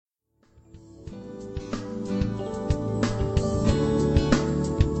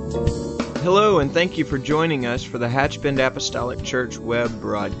Hello, and thank you for joining us for the Hatchbend Apostolic Church web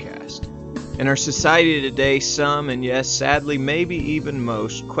broadcast. In our society today, some, and yes, sadly, maybe even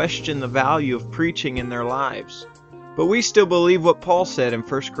most, question the value of preaching in their lives. But we still believe what Paul said in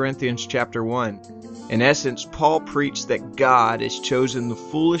 1 Corinthians chapter 1. In essence, Paul preached that God has chosen the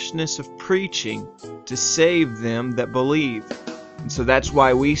foolishness of preaching to save them that believe. And so that's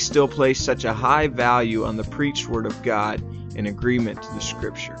why we still place such a high value on the preached word of God in agreement to the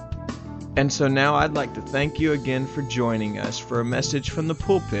Scripture. And so now I'd like to thank you again for joining us for a message from the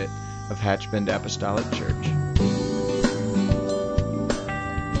pulpit of Hatchbend Apostolic Church.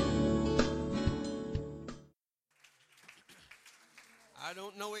 I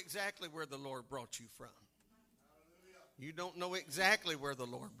don't know exactly where the Lord brought you from. You don't know exactly where the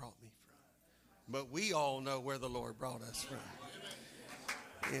Lord brought me from. But we all know where the Lord brought us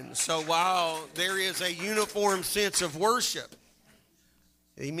from. And so while there is a uniform sense of worship,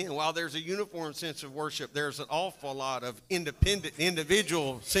 amen. While there's a uniform sense of worship, there's an awful lot of independent,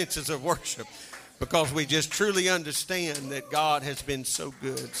 individual senses of worship, because we just truly understand that God has been so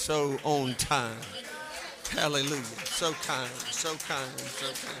good, so on time. Hallelujah. So kind, so kind, so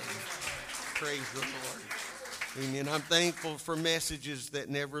kind. Praise the Lord. Amen. I'm thankful for messages that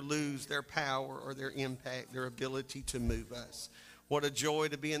never lose their power or their impact, their ability to move us. What a joy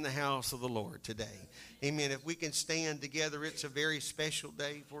to be in the house of the Lord today. Amen. If we can stand together, it's a very special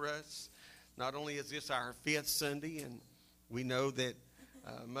day for us. Not only is this our fifth Sunday, and we know that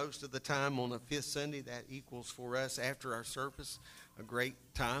most of the time on a fifth Sunday, that equals for us after our service a great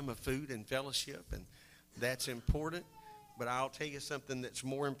time of food and fellowship, and that's important. But I'll tell you something that's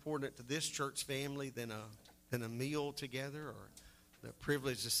more important to this church family than a meal together or the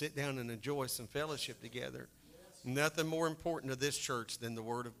privilege to sit down and enjoy some fellowship together. Nothing more important to this church than the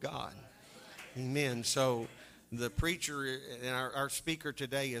Word of God. Amen. So the preacher and our speaker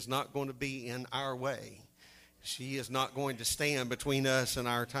today is not going to be in our way. She is not going to stand between us and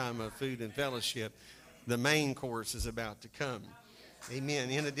our time of food and fellowship. The main course is about to come.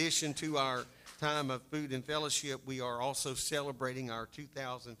 Amen. In addition to our time of food and fellowship, we are also celebrating our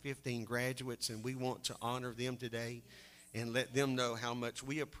 2015 graduates, and we want to honor them today and let them know how much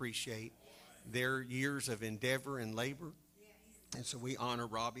we appreciate their years of endeavor and labor. And so we honor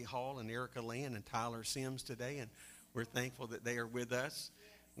Robbie Hall and Erica Land and Tyler Sims today, and we're thankful that they are with us.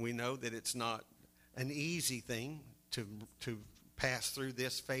 We know that it's not an easy thing to pass through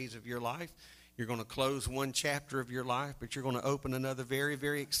this phase of your life. You're going to close one chapter of your life, but you're going to open another very,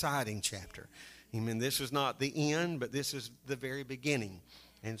 very exciting chapter. Amen. This is not the end, but this is the very beginning.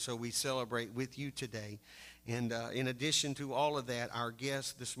 And so we celebrate with you today. And in addition to all of that, our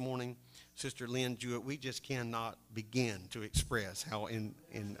guest this morning, Sister Lynne Jewett, we just cannot begin to express how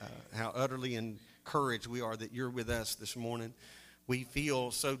utterly encouraged we are that you're with us this morning. We feel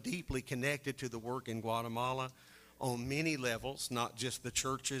so deeply connected to the work in Guatemala on many levels, not just the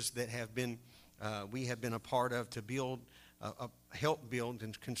churches that we have been a part of to help build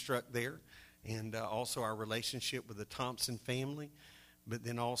and construct there, and also our relationship with the Thompson family, but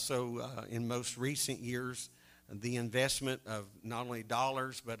then also in most recent years, the investment of not only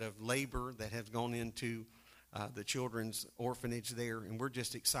dollars but of labor that has gone into the children's orphanage there. And we're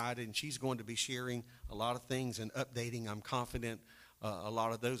just excited. And she's going to be sharing a lot of things and updating, I'm confident, a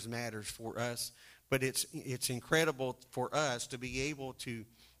lot of those matters for us. But it's incredible for us to be able to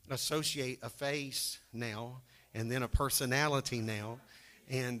associate a face now and then a personality now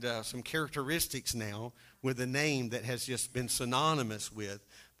and some characteristics now with a name that has just been synonymous with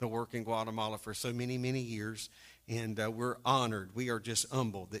the work in Guatemala for so many, many years. And we're honored. We are just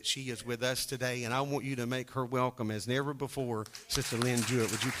humbled that she is with us today. And I want you to make her welcome as never before. Sister Lynne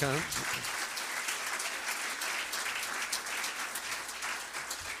Jewett, would you come?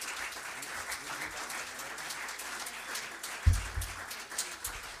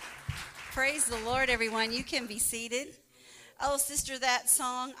 Praise the Lord, everyone. You can be seated. Oh, sister, that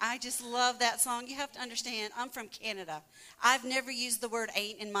song, I just love that song. You have to understand, I'm from Canada. I've never used the word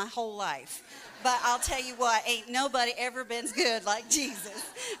ain't in my whole life. But I'll tell you what, ain't nobody ever been as good like Jesus.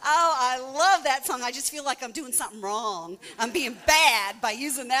 Oh, I love that song. I just feel like I'm doing something wrong. I'm being bad by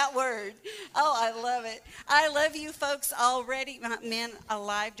using that word. Oh, I love it. I love you folks already. Man,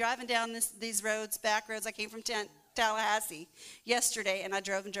 alive, driving down these roads, back roads. I came from Tallahassee yesterday, and I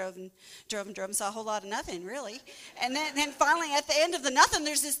drove and saw a whole lot of nothing, really. And then finally, at the end of the nothing,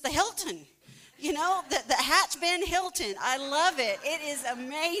 there's the Hilton. You know, the Hatch Bend Hilton. I love it. It is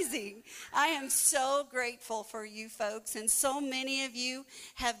amazing. I am so grateful for you folks. And so many of you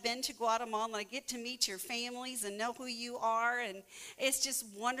have been to Guatemala. I get to meet your families and know who you are. And it's just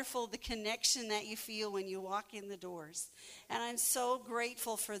wonderful, the connection that you feel when you walk in the doors. And I'm so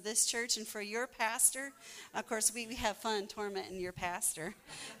grateful for this church and for your pastor. Of course, we have fun tormenting your pastor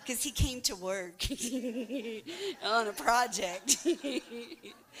because he came to work on a project.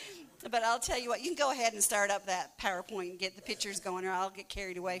 But I'll tell you what, you can go ahead and start up that PowerPoint and get the pictures going, or I'll get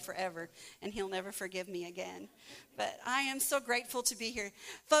carried away forever, and he'll never forgive me again. But I am so grateful to be here.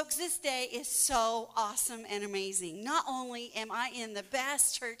 Folks, this day is so awesome and amazing. Not only am I in the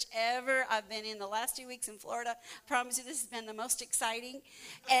best church ever I've been in the last 2 weeks in Florida, I promise you this has been the most exciting.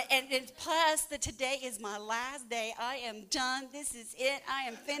 And plus, that today is my last day. I am done. This is it. I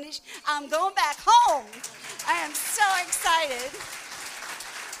am finished. I'm going back home. I am so excited.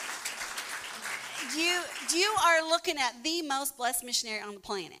 You are looking at the most blessed missionary on the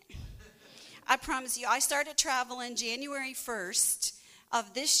planet. I promise you. I started traveling January 1st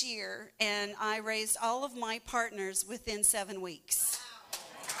of this year, and I raised all of my partners within 7 weeks.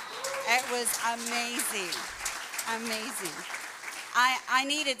 It was amazing. Amazing. I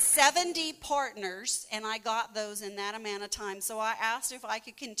needed 70 partners, and I got those in that amount of time. So I asked if I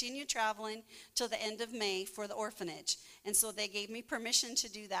could continue traveling till the end of May for the orphanage. And so they gave me permission to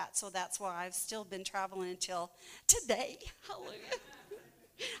do that. So that's why I've still been traveling until today. Hallelujah.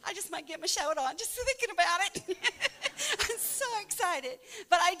 I just might get my shout on just thinking about it. I'm so excited.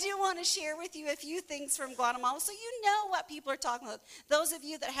 But I do want to share with you a few things from Guatemala so you know what people are talking about. Those of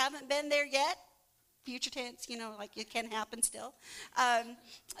you that haven't been there yet, future tense, you know, like it can happen still.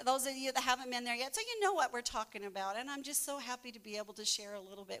 Those of you that haven't been there yet, so you know what we're talking about. And I'm just so happy to be able to share a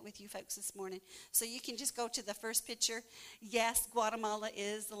little bit with you folks this morning. So you can just go to the first picture. Yes, Guatemala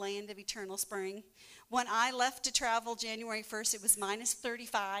is the land of eternal spring. When I left to travel January 1st, it was minus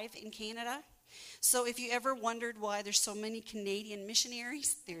 35 in Canada. So if you ever wondered why there's so many Canadian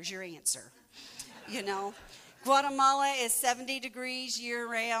missionaries, there's your answer. You know. Guatemala is 70 degrees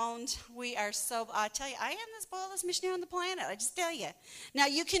year-round. We are so, I tell you, I am the spoilest missionary on the planet. I just tell you. Now,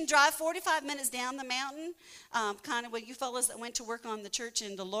 you can drive 45 minutes down the mountain, kind of what you fellas that went to work on the church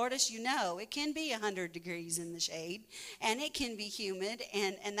in Dolores, you know, it can be 100 degrees in the shade, and it can be humid,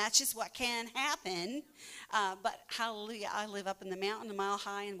 and that's just what can happen. But hallelujah, I live up in the mountain a mile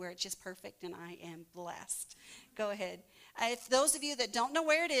high and where it's just perfect, and I am blessed. Go ahead. If those of you that don't know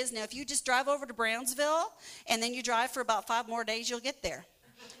where it is, now if you just drive over to Brownsville and then you drive for about 5 more days, you'll get there.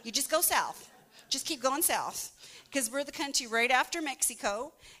 You just go south. Just keep going south. Because we're the country right after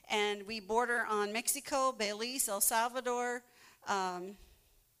Mexico, and we border on Mexico, Belize, El Salvador,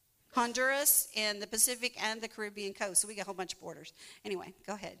 Honduras, and the Pacific and the Caribbean coast. So we got a whole bunch of borders. Anyway,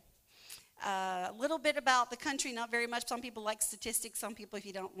 go ahead. A little bit about the country, not very much. Some people like statistics. Some people, if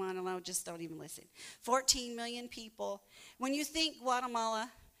you don't want to know, just don't even listen. 14 million people. When you think Guatemala,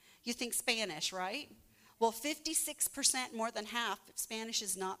 you think Spanish, right? Well, 56%, more than half, Spanish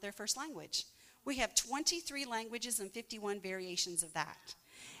is not their first language. We have 23 languages and 51 variations of that.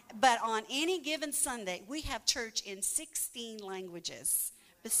 But on any given Sunday, we have church in 16 languages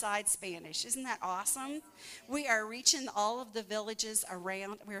besides Spanish. Isn't that awesome? We are reaching all of the villages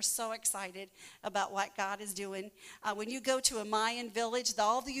around. We're so excited about what God is doing. When you go to a Mayan village,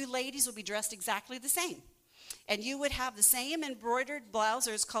 all of you ladies will be dressed exactly the same. And you would have the same embroidered blouse,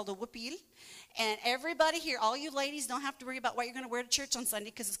 or it's called a huipil. And everybody here, all you ladies, don't have to worry about what you're going to wear to church on Sunday,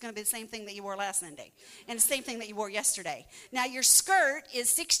 because it's going to be the same thing that you wore last Sunday. And the same thing that you wore yesterday. Now, your skirt is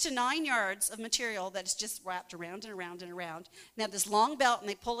 6 to 9 yards of material that is just wrapped around and around and around. Now, this long belt, and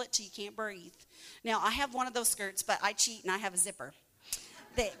they pull it till you can't breathe. Now, I have one of those skirts, but I cheat, and I have a zipper.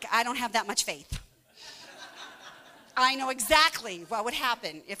 I don't have that much faith. I know exactly what would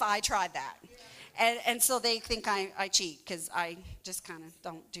happen if I tried that. And so they think I cheat, because I just kind of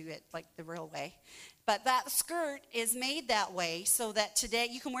don't do it like the real way. But that skirt is made that way so that today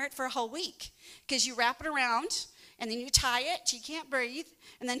you can wear it for a whole week, because you wrap it around and then you tie it so you can't breathe.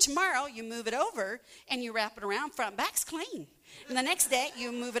 And then tomorrow you move it over and you wrap it around, front and back's clean. And the next day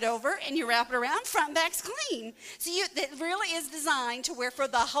you move it over and you wrap it around, front and back's clean. So it really is designed to wear for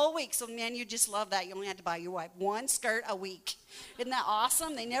the whole week. So man, you just love that. You only have to buy your wife one skirt a week. Isn't that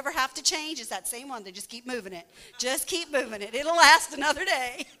awesome? They never have to change. It's that same one. They just keep moving it. Just keep moving it. It'll last another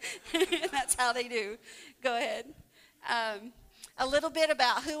day. That's how they do. Go ahead. A little bit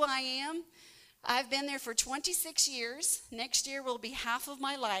about who I am. I've been there for 26 years. Next year will be half of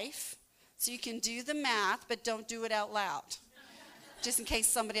my life. So you can do the math, but don't do it out loud. Just in case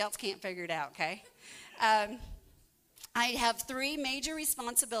somebody else can't figure it out, okay? I have 3 major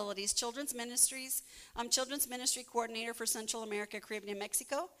responsibilities: children's ministries. I'm children's ministry coordinator for Central America, Caribbean, and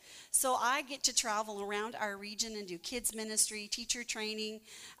Mexico. So I get to travel around our region and do kids ministry, teacher training,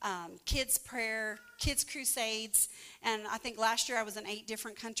 kids prayer, kids crusades. And I think last year I was in 8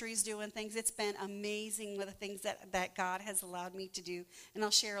 different countries doing things. It's been amazing with the things that God has allowed me to do. And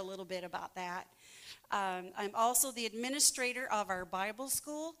I'll share a little bit about that. I'm also the administrator of our Bible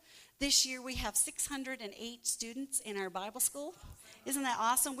school. This year we have 608 students in our Bible school. Isn't that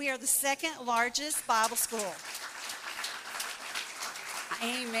awesome? We are the 2nd largest Bible school.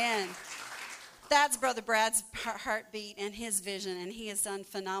 Amen. That's Brother Brad's heartbeat and his vision, and he has done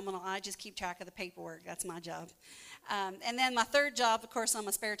phenomenal. I just keep track of the paperwork. That's my job. And then my 3rd job, of course, on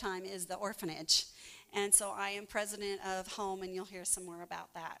my spare time is the orphanage. And so I am president of Home, and you'll hear some more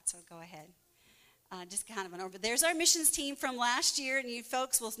about that. So go ahead. Just kind of an over. There's our missions team from last year, and you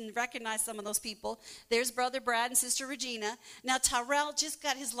folks will recognize some of those people. There's Brother Brad and Sister Regina. Now, Tyrell just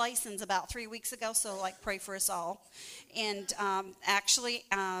got his license about 3 weeks ago, so, pray for us all. And actually,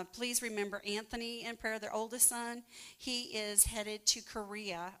 please remember Anthony in prayer, their oldest son. He is headed to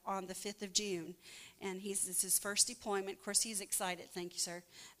Korea on the 5th of June. And it's his first deployment. Of course, he's excited. Thank you, sir.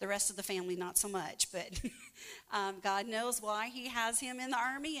 The rest of the family, not so much. But God knows why he has him in the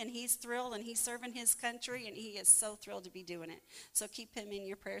Army, and he's thrilled, and he's serving his country, and he is so thrilled to be doing it. So keep him in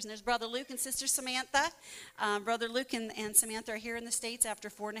your prayers. And there's Brother Luke and Sister Samantha. Brother Luke and Samantha are here in the States. After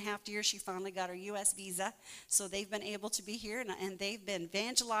 4.5 years, she finally got her U.S. visa. So they've been able to be here, and they've been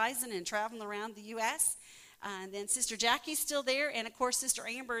evangelizing and traveling around the U.S., and then Sister Jackie's still there, and of course Sister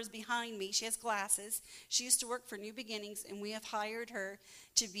Amber is behind me. She has glasses. She used to work for New Beginnings, and we have hired her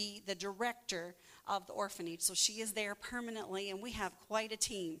to be the director of the orphanage. So she is there permanently, and we have quite a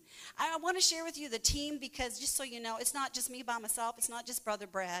team. I want to share with you the team because, just so you know, it's not just me by myself. It's not just Brother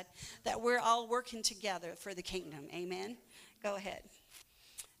Brad. That we're all working together for the kingdom. Amen? Go ahead.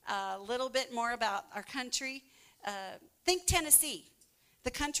 A little bit more about our country. Think Tennessee. The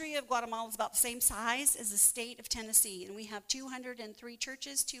country of Guatemala is about the same size as the state of Tennessee, and we have 203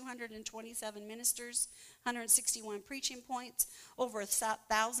 churches, 227 ministers, 161 preaching points, over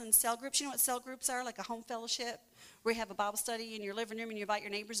 1,000 cell groups. You know what cell groups are? Like a home fellowship where you have a Bible study in your living room and you invite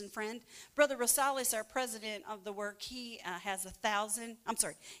your neighbors and friends. Brother Rosales, our president of the work, he has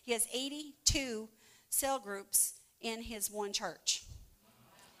 82 cell groups in his one church.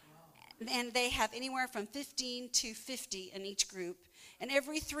 And they have anywhere from 15 to 50 in each group. And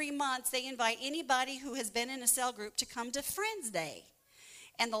every 3 months, they invite anybody who has been in a cell group to come to Friends Day.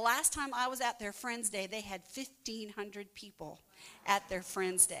 And the last time I was at their Friends Day, they had 1,500 people at their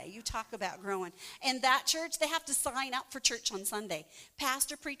Friends Day. You talk about growing. And that church, they have to sign up for church on Sunday.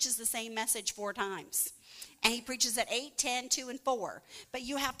 Pastor preaches the same message 4 times. And he preaches at 8, 10, 2, and 4. But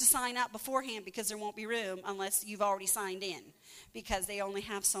you have to sign up beforehand because there won't be room unless you've already signed in, because they only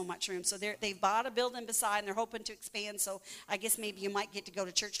have so much room. So they've bought a building beside, and they're hoping to expand. So I guess maybe you might get to go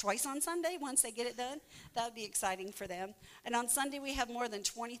to church twice on Sunday once they get it done. That would be exciting for them. And on Sunday, we have more than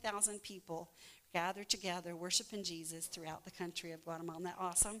 20,000 people gathered together worshiping Jesus throughout the country of Guatemala. Isn't that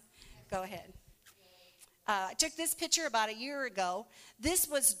awesome? Go ahead. I took this picture about a year ago. This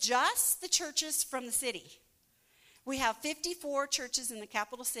was just the churches from the city. We have 54 churches in the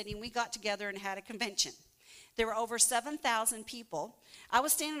capital city, and we got together and had a convention. There were over 7,000 people. I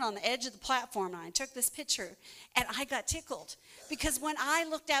was standing on the edge of the platform, and I took this picture, and I got tickled. Because when I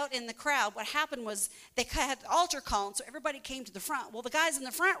looked out in the crowd, what happened was they had the altar call, and so everybody came to the front. Well, the guys in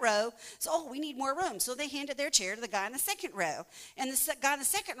the front row said, we need more room. So they handed their chair to the guy in the second row. And the guy in the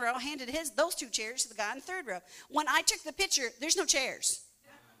second row handed those 2 chairs to the guy in the third row. When I took the picture, there's no chairs.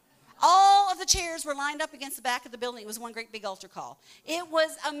 All of the chairs were lined up against the back of the building. It was one great big altar call. It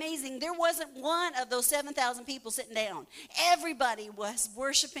was amazing. There wasn't one of those 7,000 people sitting down. Everybody was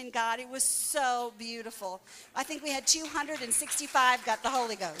worshiping God. It was so beautiful. I think we had 265 got the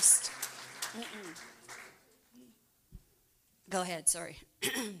Holy Ghost. Go ahead, sorry.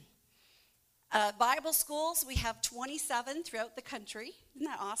 Bible schools, we have 27 throughout the country. Isn't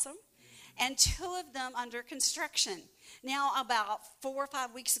that awesome? And 2 of them under construction. Now, about 4 or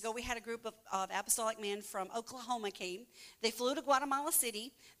 5 weeks ago, we had a group of apostolic men from Oklahoma came. They flew to Guatemala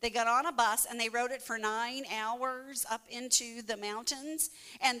City. They got on a bus, and they rode it for 9 hours up into the mountains.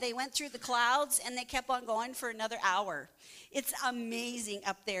 And they went through the clouds, and they kept on going for another hour. It's amazing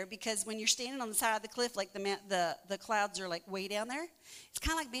up there because when you're standing on the side of the cliff, like the clouds are like way down there, it's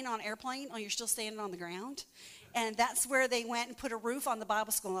kind of like being on an airplane while you're still standing on the ground. And that's where they went and put a roof on the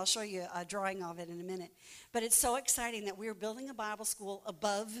Bible school. And I'll show you a drawing of it in a minute. But it's so exciting that we're building a Bible school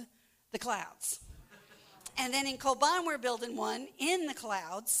above the clouds. And then in Coban, we're building one in the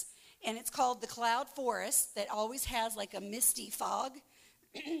clouds. And it's called the Cloud Forest that always has like a misty fog.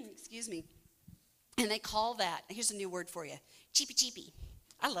 Excuse me. And they call that, here's a new word for you, cheepy cheepy.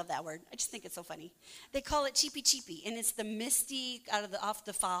 I love that word. I just think it's so funny. They call it cheepy cheepy, and it's the misty off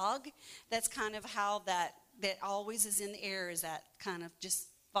the fog. That's kind of how that always is in the air, is that kind of just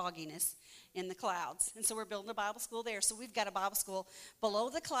fogginess in the clouds. And so we're building a Bible school there. So we've got a Bible school below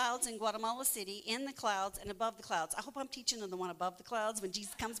the clouds in Guatemala City, in the clouds, and above the clouds. I hope I'm teaching them the one above the clouds when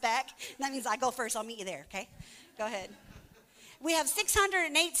Jesus comes back. That means I go first. I'll meet you there, okay? Go ahead. We have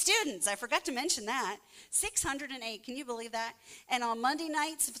 608 students. I forgot to mention that. 608. Can you believe that? And on Monday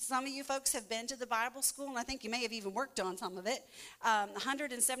nights, if some of you folks have been to the Bible school, and I think you may have even worked on some of it,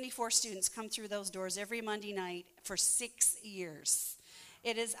 174 students come through those doors every Monday night for 6 years.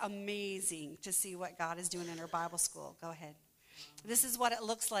 It is amazing to see what God is doing in our Bible school. Go ahead. This is what it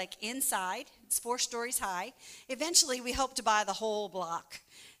looks like inside. It's 4 stories high. Eventually, we hope to buy the whole block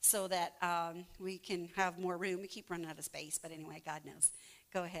so that we can have more room. We keep running out of space, but anyway, God knows.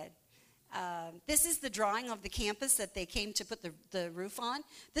 Go ahead. This is the drawing of the campus that they came to put the roof on.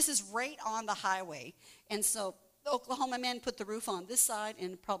 This is right on the highway. And so the Oklahoma men put the roof on this side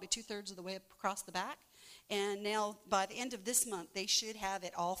and probably 2/3 of the way across the back. And now, by the end of this month, they should have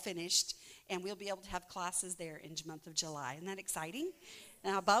it all finished, and we'll be able to have classes there in the month of July. Isn't that exciting?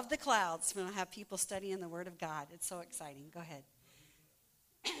 Now, above the clouds, we're going to have people studying the Word of God. It's so exciting. Go ahead.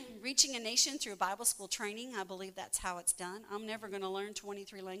 Reaching a nation through Bible school training, I believe that's how it's done. I'm never going to learn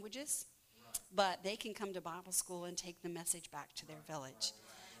 23 languages, but they can come to Bible school and take the message back to their village.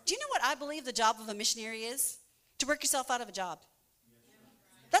 Do you know what I believe the job of a missionary is? To work yourself out of a job.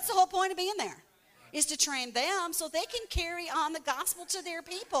 That's the whole point of being there, is to train them so they can carry on the gospel to their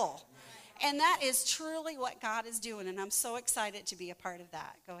people. And that is truly what God is doing, and I'm so excited to be a part of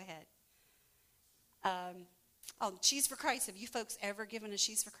that. Go ahead. She's for Christ. Have you folks ever given a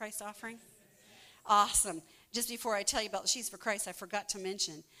She's for Christ offering? Awesome. Just before I tell you about She's for Christ, I forgot to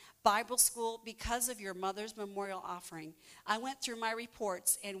mention Bible school, because of your Mother's Memorial offering. I went through my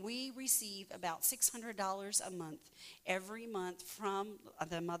reports, and we receive about $600 a month every month from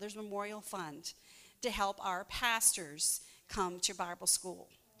the Mother's Memorial Fund to help our pastors come to Bible school.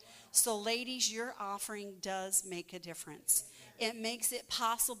 So ladies, your offering does make a difference. It makes it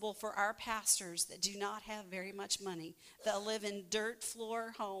possible for our pastors that do not have very much money, that live in dirt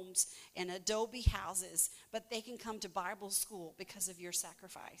floor homes and adobe houses, but they can come to Bible school because of your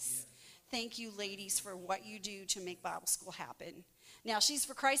sacrifice. Thank you, ladies, for what you do to make Bible school happen. Now, She's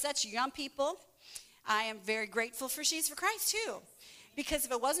for Christ, that's your young people. I am very grateful for She's for Christ, too, because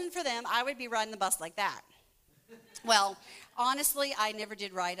if it wasn't for them, I would be riding the bus like that. Well, honestly, I never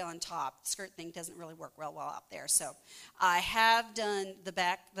did ride on top. The skirt thing doesn't really work well up there. So I have done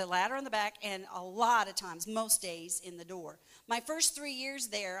the ladder on the back, and a lot of times, most days, in the door. My first 3 years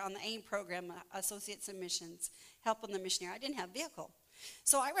there on the AIM program, Associates in Missions, helping the missionary, I didn't have a vehicle.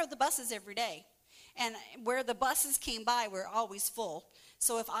 So I rode the buses every day. And where the buses came by were always full.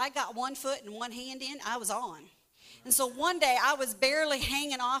 So if I got one foot and one hand in, I was on. And so one day I was barely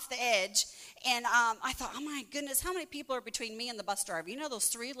hanging off the edge, and I thought, oh my goodness, how many people are between me and the bus driver? You know those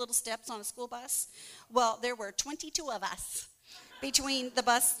 3 little steps on a school bus? Well, there were 22 of us between the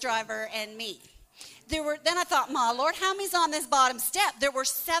bus driver and me. Then I thought, my Lord, how many's on this bottom step? There were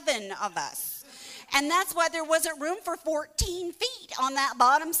 7 of us. And that's why there wasn't room for 14 feet on that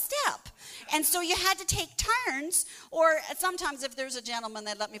bottom step. And so you had to take turns, or sometimes if there's a gentleman,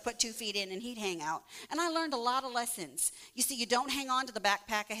 they'd let me put 2 feet in and he'd hang out. And I learned a lot of lessons. You see, you don't hang on to the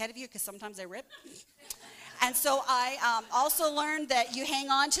backpack ahead of you because sometimes they rip. And so I also learned that you hang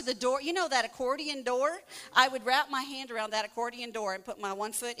on to the door. You know that accordion door? I would wrap my hand around that accordion door and put my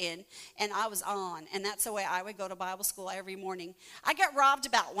 1 foot in, and I was on. And that's the way I would go to Bible school every morning. I got robbed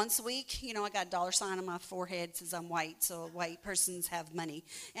about once a week. You know, I got a dollar sign on my forehead. It says I'm white, so white persons have money.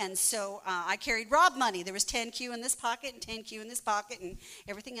 And so I carried rob money. There was 10Q in this pocket and 10Q in this pocket, and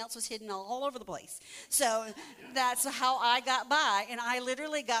everything else was hidden all over the place. So that's how I got by. And I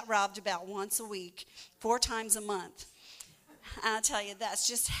literally got robbed about once a week, 4 times a month. I'll tell you, that's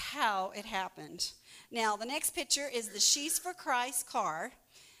just how it happened. Now, the next picture is the She's for Christ car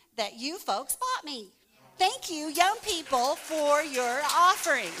that you folks bought me. Thank you, young people, for your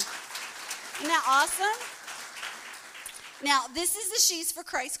offering. Isn't that awesome? Now, this is the She's for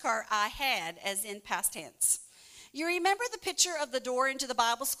Christ car I had, as in past tense. You remember the picture of the door into the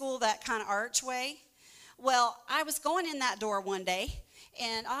Bible school, that kind of archway? Well, I was going in that door one day,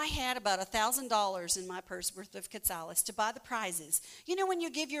 and I had about $1,000 in my purse worth of quetzales to buy the prizes. You know, when you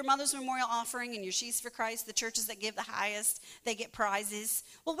give your Mother's Memorial offering and your She's for Christ, the churches that give the highest, they get prizes.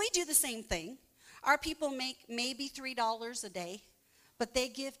 Well, we do the same thing. Our people make maybe $3 a day, but they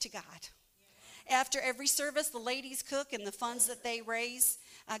give to God. After every service, the ladies cook, and the funds that they raise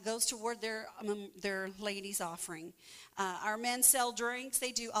goes toward their ladies' offering. Our men sell drinks.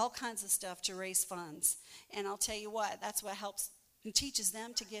 They do all kinds of stuff to raise funds. And I'll tell you what, that's what helps and teaches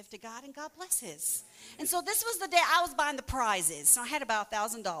them to give to God, and God blesses. And so this was the day I was buying the prizes. So I had about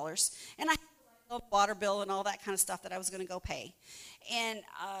 $1,000, and I had a water bill and all that kind of stuff that I was going to go pay. And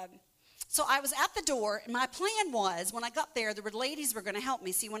so I was at the door, and my plan was, when I got there, the ladies were going to help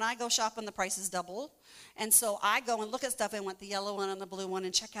me. See, when I go shopping, the prices double. And so I go and look at stuff, and want the yellow one and the blue one,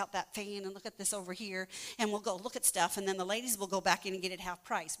 and check out that fan, and look at this over here. And we'll go look at stuff, and then the ladies will go back in and get it half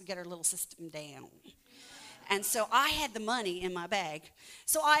price. We get our little system down. And so I had the money in my bag.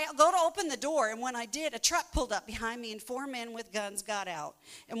 So I go to open the door, and when I did, a truck pulled up behind me, and 4 men with guns got out.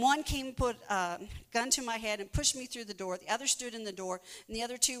 And one came and put a gun to my head and pushed me through the door. The other stood in the door, and the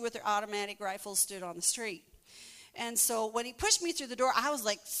other 2 with their automatic rifles stood on the street. And so when he pushed me through the door, I was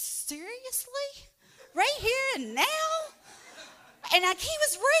like, seriously? Right here and now? And he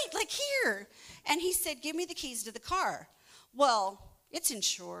was right, like here. And he said, give me the keys to the car. Well, it's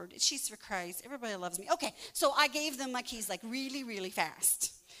insured. She's for Christ. Everybody loves me. Okay, so I gave them my keys like really, really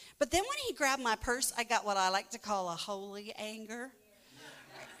fast. But then when he grabbed my purse, I got what I like to call a holy anger.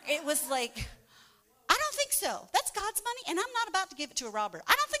 It was like, I don't think so. That's God's money, and I'm not about to give it to a robber.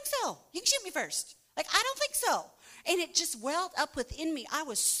 I don't think so. You can shoot me first. Like, I don't think so. And it just welled up within me. I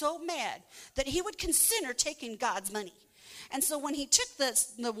was so mad that he would consider taking God's money. And so when he took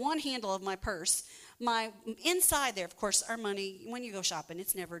the one handle of my purse, my inside there, of course, our money, when you go shopping,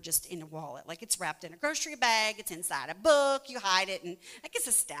 it's never just in a wallet. Like, it's wrapped in a grocery bag. It's inside a book. You hide it, and like it's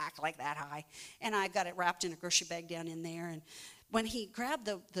a stack like that high. And I got it wrapped in a grocery bag down in there. And when he grabbed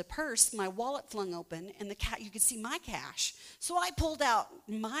the purse, my wallet flung open, and you could see my cash. So I pulled out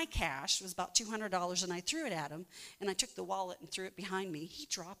my cash. It was about $200, and I threw it at him. And I took the wallet and threw it behind me. He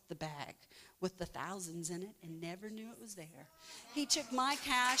dropped the bag with the thousands in it and never knew it was there. He took my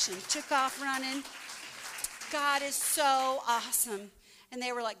cash and took off running. God is so awesome. And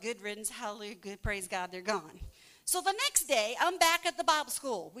they were like, good riddance, hallelujah, good, praise God, they're gone. So the next day, I'm back at the Bible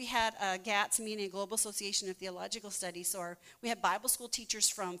school. We had a GATS meeting, a Global Association of Theological Studies. So we had Bible school teachers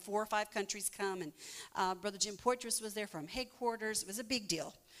from 4 or 5 countries come, and Brother Jim Poitras was there from headquarters. It was a big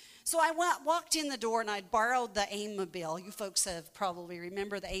deal. So I walked in the door, and I borrowed the AIM-mobile. You folks have probably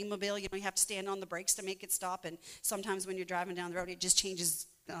remember the AIM-mobile. You have to stand on the brakes to make it stop, and sometimes when you're driving down the road, it just changes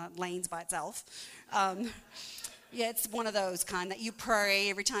lanes by itself. Yeah, it's one of those kind that you pray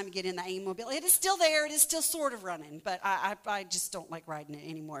every time you get in the AIM-mobile. It is still there. It is still sort of running, but I just don't like riding it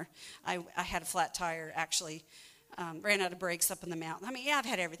anymore. I had a flat tire, actually. Ran out of brakes up in the mountain. I mean, yeah, I've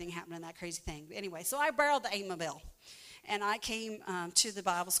had everything happen in that crazy thing. But anyway, so I borrowed the AIM-mobile. And I came to the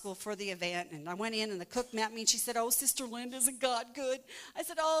Bible school for the event, and I went in, and the cook met me, and she said, oh, Sister Lynne, isn't God good? I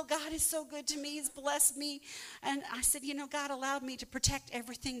said, oh, God is so good to me. He's blessed me. And I said, God allowed me to protect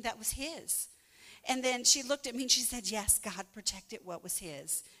everything that was his. And then she looked at me, and she said, yes, God protected what was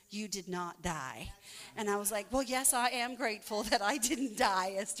his. You did not die. And I was like, well, yes, I am grateful that I didn't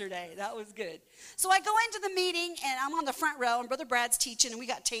die yesterday. That was good. So I go into the meeting, and I'm on the front row, and Brother Brad's teaching, and we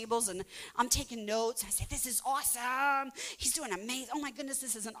got tables, and I'm taking notes. I said, this is awesome. He's doing amazing. Oh, my goodness,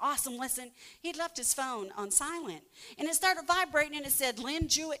 this is an awesome lesson. He'd left his phone on silent, and it started vibrating, and it said, Lynne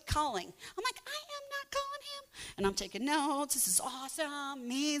Jewett calling. I'm like, I am not calling him. And I'm taking notes. This is awesome,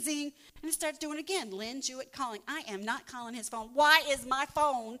 amazing. And it starts doing it again. Lynne Jewett calling. I am not calling his phone. Why is my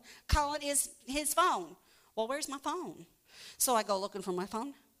phone calling his phone? Well, where's my phone? So I go looking for my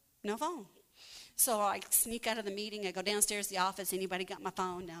phone. No phone. So I sneak out of the meeting. I go downstairs to the office. Anybody got my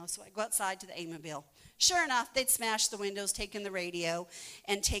phone? No. So I go outside to the AIM-mobile. Sure enough, they'd smashed the windows, taken the radio,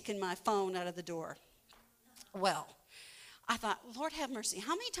 and taken my phone out of the door. Well, I thought, Lord have mercy.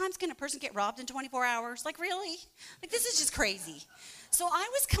 How many times can a person get robbed in 24 hours? Like, really? Like, this is just crazy. So I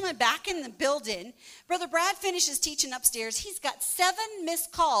was coming back in the building. Brother Brad finishes teaching upstairs. He's got 7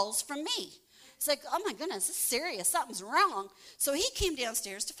 missed calls from me. It's like, oh, my goodness, this is serious. Something's wrong. So he came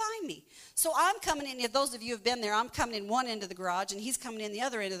downstairs to find me. So I'm coming in. If those of you who have been there, I'm coming in one end of the garage, and he's coming in the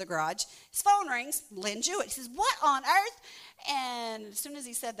other end of the garage. His phone rings. Lynne Jewett. He says, what on earth? And as soon as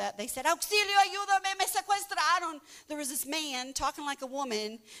he said that, they said, auxilio, ayúdame, me secuestraron. There was this man talking like a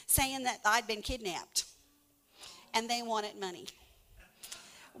woman saying that I'd been kidnapped, and they wanted money.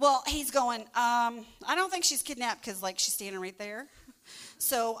 Well, he's going, I don't think she's kidnapped because, like, she's standing right there.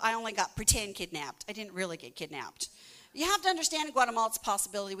 So I only got pretend kidnapped. I didn't really get kidnapped. You have to understand in Guatemala, it's a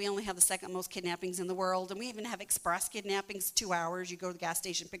possibility. We only have the 2nd most kidnappings in the world, and we even have express kidnappings, 2 hours. You go to the gas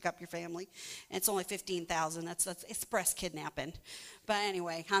station, pick up your family, and it's only 15,000. That's express kidnapping. But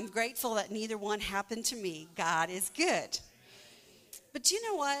anyway, I'm grateful that neither one happened to me. God is good. But you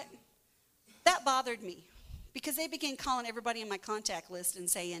know what? That bothered me because they began calling everybody in my contact list and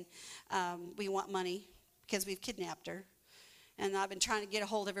saying, we want money because we've kidnapped her. And I've been trying to get a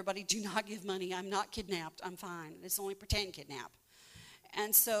hold of everybody. Do not give money. I'm not kidnapped. I'm fine. It's only pretend kidnap.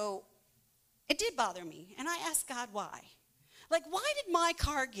 And so it did bother me. And I asked God why. Like, why did my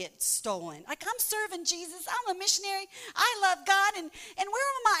car get stolen? Like, I'm serving Jesus. I'm a missionary. I love God. And where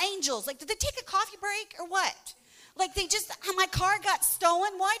are my angels? Like, did they take a coffee break or what? Like, my car got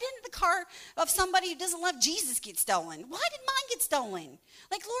stolen. Why didn't the car of somebody who doesn't love Jesus get stolen? Why did mine get stolen?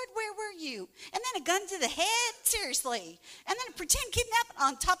 Like, Lord, where were you? And then a gun to the head? Seriously. And then a pretend kidnapping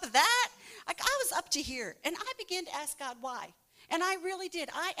on top of that? Like, I was up to here. And I began to ask God why. And I really did.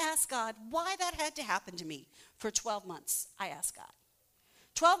 I asked God why that had to happen to me. For 12 months, I asked God.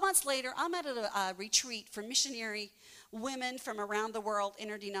 12 months later, I'm at a retreat for missionary women from around the world,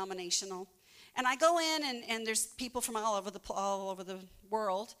 interdenominational. And I go in, and there's people from all over the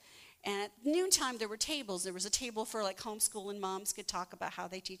world. And at noontime, there were tables. There was a table for like homeschooling moms could talk about how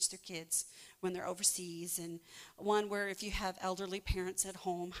they teach their kids when they're overseas. And one where if you have elderly parents at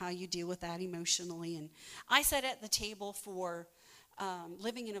home, how you deal with that emotionally. And I sat at the table for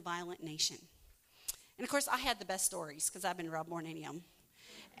living in a violent nation. And, of course, I had the best stories because I've been around more than any of them.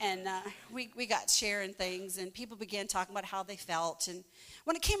 And we got sharing things, and people began talking about how they felt. And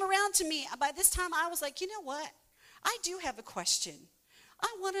when it came around to me, by this time I was like, you know what? I do have a question.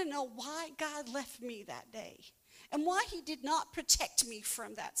 I want to know why God left me that day and why he did not protect me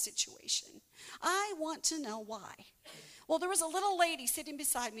from that situation. I want to know why. Well, there was a little lady sitting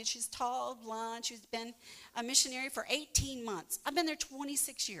beside me. She's tall, blonde. She's been a missionary for 18 months. I've been there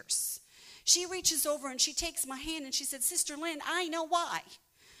 26 years. She reaches over and she takes my hand and she said, Sister Lynne, I know why.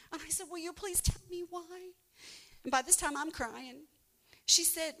 And I said, will you please tell me why? And by this time I'm crying. She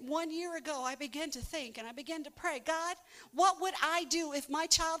said, 1 year ago I began to think and I began to pray, God, what would I do if my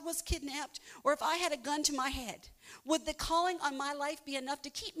child was kidnapped or if I had a gun to my head? Would the calling on my life be enough to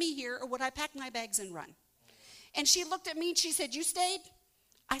keep me here, or would I pack my bags and run? And she looked at me and she said, you stayed?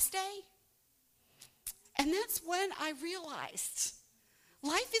 I stay. And that's when I realized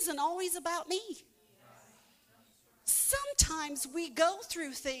life isn't always about me. Sometimes we go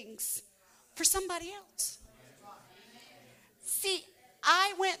through things for somebody else. See,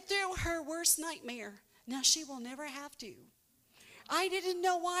 I went through her worst nightmare. Now she will never have to. I didn't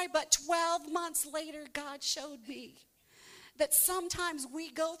know why, but 12 months later, God showed me that sometimes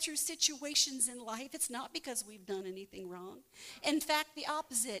we go through situations in life. It's not because we've done anything wrong. In fact, the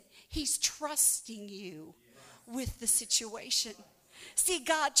opposite. He's trusting you with the situation. See,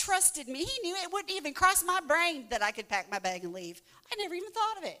 God trusted me. He knew it wouldn't even cross my brain that I could pack my bag and leave. I never even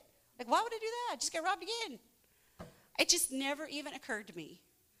thought of it. Like, why would I do that? Just get robbed again. It just never even occurred to me.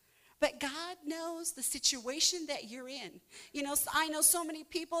 But God knows the situation that you're in. You know, I know so many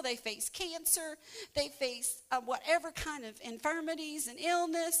people, they face cancer, they face whatever kind of infirmities and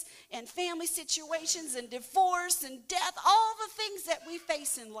illness and family situations and divorce and death, all the things that we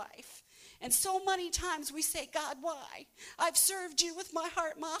face in life. And so many times we say, God, why? I've served you with my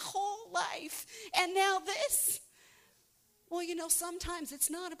heart my whole life, and now this. Well, you know, sometimes it's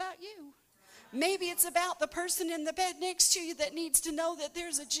not about you. Maybe it's about the person in the bed next to you that needs to know that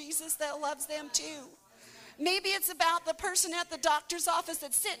there's a Jesus that loves them too. Maybe it's about the person at the doctor's office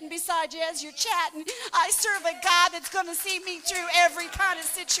that's sitting beside you as you're chatting. I serve a God that's going to see me through every kind of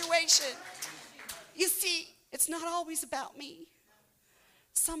situation. You see, it's not always about me.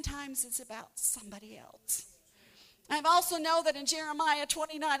 Sometimes it's about somebody else. I also know that in Jeremiah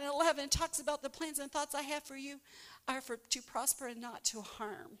 29:11, it talks about the plans and thoughts I have for you are to prosper and not to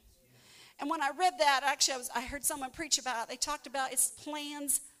harm. And when I read that, actually, I heard someone preach about it. They talked about it's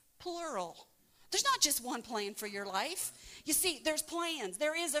plans, plural. There's not just one plan for your life. You see, there's plans.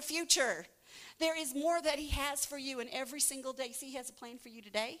 There is a future. There is more that he has for you in every single day. See, he has a plan for you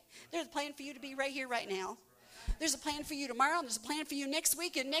today. There's a plan for you to be right here, right now. There's a plan for you tomorrow, and there's a plan for you next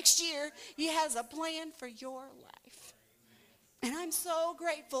week and next year. He has a plan for your life. And I'm so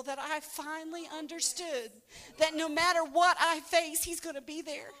grateful that I finally understood that no matter what I face, he's going to be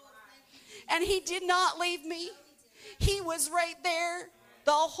there. And he did not leave me. He was right there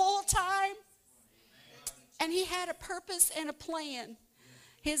the whole time. And he had a purpose and a plan.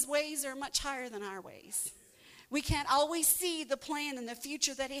 His ways are much higher than our ways. We can't always see the plan and the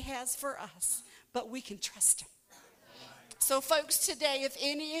future that he has for us, but we can trust him. So folks, today, if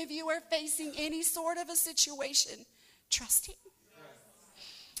any of you are facing any sort of a situation, trust him.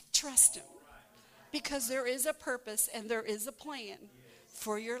 Trust him. Because there is a purpose and there is a plan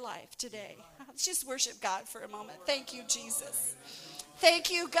for your life today. Let's just worship God for a moment. Thank you, Jesus.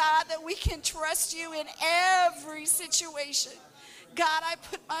 Thank you, God, that we can trust you in every situation. God, I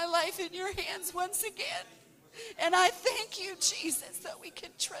put my life in your hands once again. And I thank you, Jesus, that we can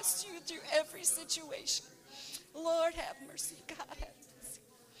trust you through every situation. Lord, have mercy. God, have mercy.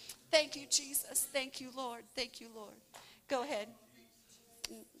 Thank you, Jesus. Thank you, Lord. Thank you, Lord. Go ahead.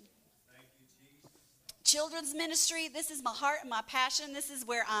 Children's ministry, this is my heart and my passion. This is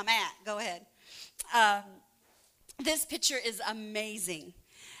where I'm at. Go ahead. This picture is amazing.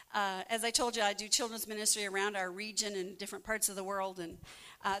 As I told you, I do children's ministry around our region and different parts of the world. And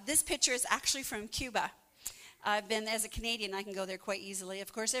this picture is actually from Cuba. I've been, as a Canadian, I can go there quite easily.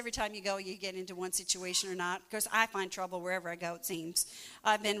 Of course, every time you go, you get into one situation or not. Of course, I find trouble wherever I go, it seems.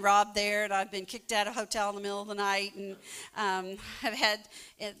 I've been robbed there, and I've been kicked out of a hotel in the middle of the night, and have had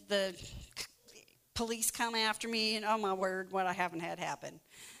the police come after me, and oh my word, what I haven't had happen.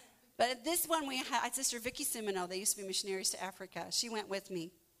 But this one, we had Sister Vicky Simino. They used to be missionaries to Africa. She went with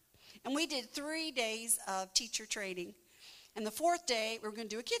me. And we did 3 days of teacher training. And the 4th day, we were going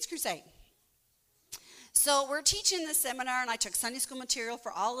to do a kids' crusade. So we're teaching this seminar, and I took Sunday school material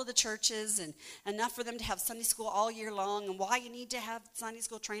for all of the churches, and enough for them to have Sunday school all year long, and why you need to have Sunday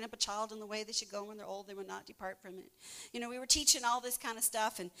school, train up a child in the way they should go when they're old, they will not depart from it. You know, we were teaching all this kind of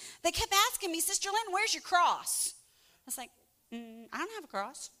stuff, and they kept asking me, Sister Lynne, where's your cross? I was like, I don't have a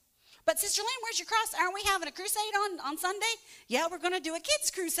cross. But Sister Lynne, where's your cross? Aren't we having a crusade on Sunday? Yeah, we're going to do a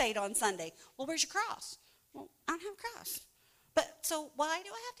kids' crusade on Sunday. Well, where's your cross? Well, I don't have a cross. But so why do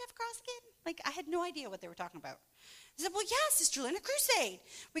I have to have a cross again? Like, I had no idea what they were talking about. I said, well, yeah, Sister Lynne, a crusade.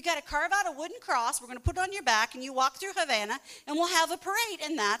 We got to carve out a wooden cross. We're going to put it on your back, and you walk through Havana, and we'll have a parade,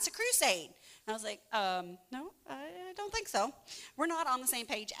 and that's a crusade. And I was like, no, I don't think so. We're not on the same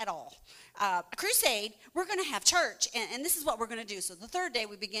page at all. A crusade, we're going to have church, and this is what we're going to do. So the 3rd day,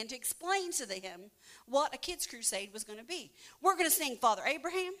 we began to explain to them what a kids' crusade was going to be. We're going to sing Father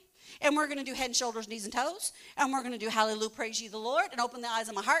Abraham, and we're going to do head and shoulders, knees and toes, and we're going to do Hallelujah, praise ye the Lord, and open the eyes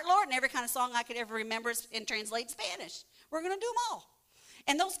of my heart, Lord, and every kind of song I could ever remember and translate Spanish. We're going to do them all.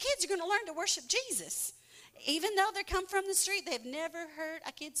 And those kids are going to learn to worship Jesus. Even though they come from the street, they've never heard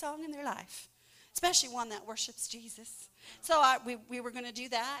a kid song in their life, especially one that worships Jesus. So we were going to do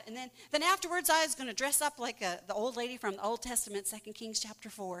that. And then afterwards, I was going to dress up like the old lady from the Old Testament, 2 Kings chapter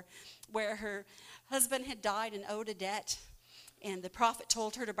 4, where her husband had died and owed a debt. And the prophet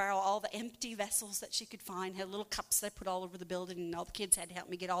told her to borrow all the empty vessels that she could find. Had little cups that I put all over the building, and all the kids had to help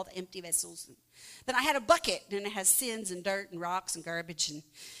me get all the empty vessels. And then I had a bucket, and it has sins and dirt and rocks and garbage. And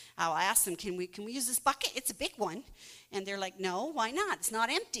I asked them, can we use this bucket? It's a big one. And they're like, no, why not? It's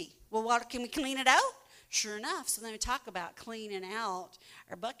not empty. Well, can we clean it out? Sure enough. So then we talk about cleaning out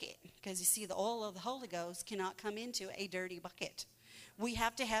our bucket, because you see, the oil of the Holy Ghost cannot come into a dirty bucket. We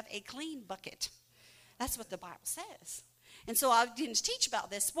have to have a clean bucket. That's what the Bible says. And so I didn't teach about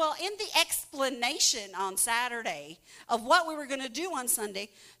this. Well, in the explanation on Saturday of what we were going to do on Sunday,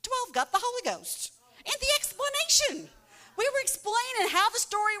 12 got the Holy Ghost. In the explanation. We were explaining how the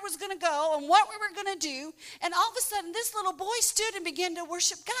story was going to go and what we were going to do. And all of a sudden, this little boy stood and began to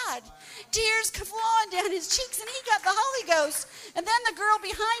worship God. Tears flowing down his cheeks, and he got the Holy Ghost. And then the girl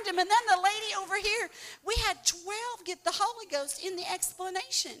behind him, and then the lady over here. We had 12 get the Holy Ghost in the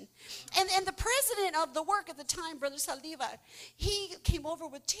explanation. And the president of the work at the time, Brother Saldivar, he came over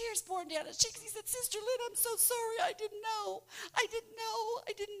with tears pouring down his cheeks. He said, Sister Lynne, I'm so sorry. I didn't know. I didn't know.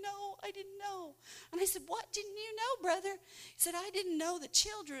 I didn't know. I didn't know. And I said, what didn't you know, brother? He said, I didn't know that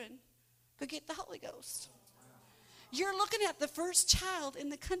children could get the Holy Ghost. You're looking at the first child in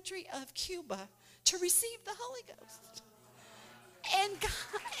the country of Cuba to receive the Holy Ghost. And God,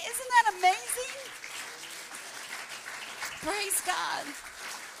 isn't that amazing? Praise God.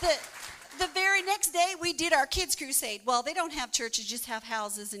 The very next day, we did our kids' crusade. Well, they don't have churches, just have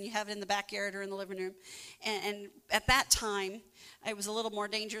houses, and you have it in the backyard or in the living room. And at that time, it was a little more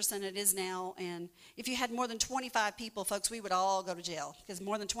dangerous than it is now. And if you had more than 25 people, folks, we would all go to jail, because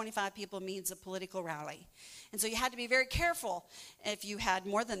more than 25 people means a political rally. And so you had to be very careful if you had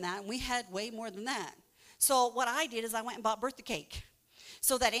more than that. And we had way more than that. So what I did is I went and bought birthday cake.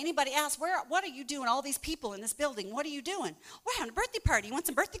 So that anybody asks, what are you doing, all these people in this building? What are you doing? We're having a birthday party. You want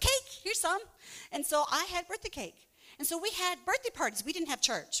some birthday cake? Here's some. And so I had birthday cake. And so we had birthday parties. We didn't have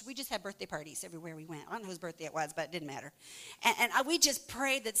church. We just had birthday parties everywhere we went. I don't know whose birthday it was, but it didn't matter. And we just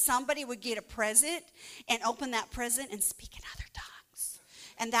prayed that somebody would get a present and open that present and speak in other tongues.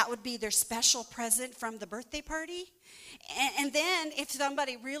 And that would be their special present from the birthday party. And then if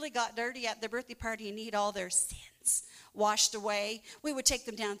somebody really got dirty at their birthday party and need all their sins washed away, we would take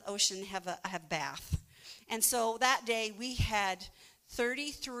them down to the ocean and have a bath. And so that day we had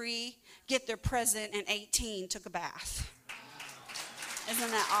 33 get their present and 18 took a bath.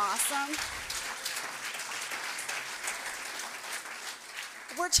 Isn't that awesome?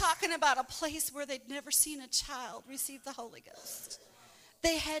 We're talking about a place where they'd never seen a child receive the Holy Ghost.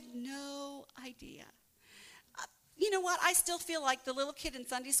 They had no idea. You know what? I still feel like the little kid in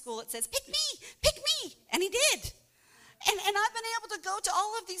Sunday school that says, pick me, and he did. And I've been able to go to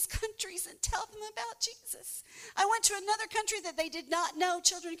all of these countries and tell them about Jesus. I went to another country that they did not know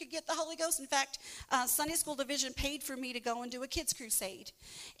children could get the Holy Ghost. In fact, Sunday School Division paid for me to go and do a kids crusade.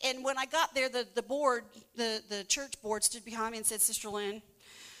 And when I got there, the church board stood behind me and said, Sister Lynne,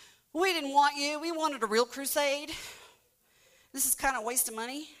 we didn't want you. We wanted a real crusade. This is kind of a waste of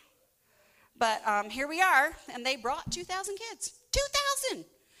money. But here we are. And they brought 2,000 kids. 2,000!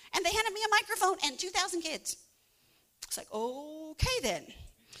 And they handed me a microphone and 2,000 kids. It's like, okay then.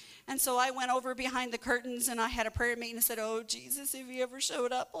 And so I went over behind the curtains and I had a prayer meeting and said, oh, Jesus, if you ever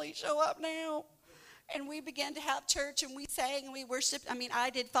showed up, please show up now. And we began to have church and we sang and we worshiped. I mean, I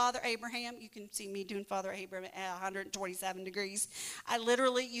did Father Abraham. You can see me doing Father Abraham at 127 degrees. I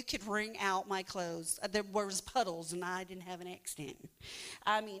literally, you could wring out my clothes. There was puddles and I didn't have an accent.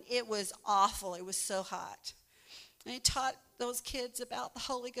 I mean, it was awful. It was so hot. And I taught those kids about the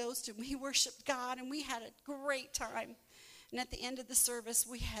Holy Ghost, and we worshiped God, and we had a great time. And at the end of the service,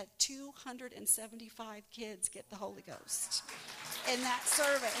 we had 275 kids get the Holy Ghost in that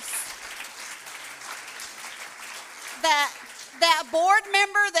service. That board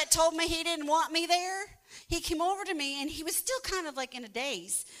member that told me he didn't want me there, he came over to me, and he was still kind of like in a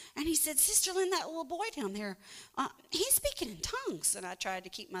daze. And he said, Sister Lynne, that little boy down there, he's speaking in tongues. And I tried to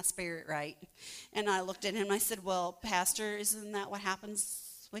keep my spirit right. And I looked at him, and I said, well, Pastor, isn't that what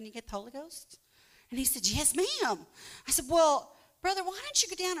happens when you get the Holy Ghost? And he said, yes, ma'am. I said, well, brother, why don't you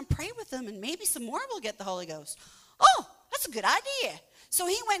go down and pray with them, and maybe some more will get the Holy Ghost? Oh, that's a good idea. So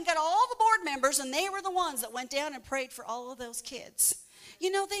he went and got all the board members, and they were the ones that went down and prayed for all of those kids.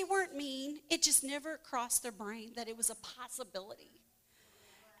 You know, they weren't mean. It just never crossed their brain that it was a possibility.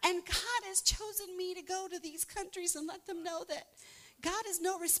 And God has chosen me to go to these countries and let them know that God is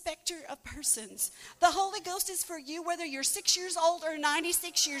no respecter of persons. The Holy Ghost is for you, whether you're 6 years old or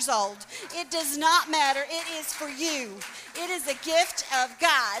 96 years old. It does not matter. It is for you. It is a gift of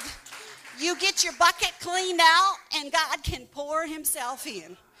God. You get your bucket cleaned out, and God can pour himself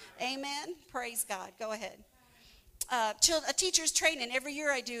in. Amen. Praise God. Go ahead. A teacher's training. Every year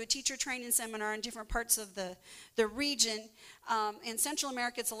I do a teacher training seminar in different parts of the region. In Central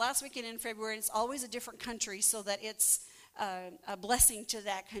America, it's the last weekend in February. It's always a different country so that it's a blessing to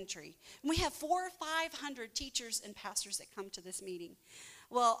that country. And we have 400 or 500 teachers and pastors that come to this meeting.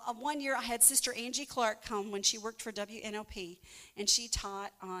 Well, one year I had Sister Angie Clark come when she worked for WNOP, and she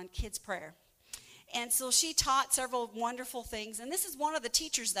taught on kids' prayer. And so she taught several wonderful things, and this is one of the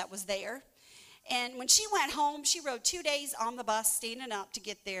teachers that was there. And when she went home, she rode 2 days on the bus, standing up to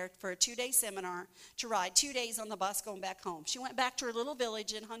get there for a 2-day seminar, to ride 2 days on the bus going back home. She went back to her little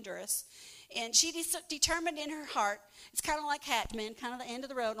village in Honduras, and she determined in her heart, it's kind of like Hatchman, kind of the end of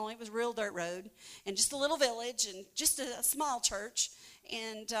the road, only it was a real dirt road, and just a little village, and just a small church.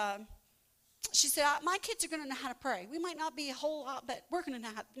 And she said, my kids are going to know how to pray. We might not be a whole lot, but we're going to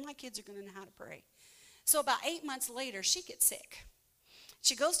know my kids are going to know how to pray. So about 8 months later, she gets sick.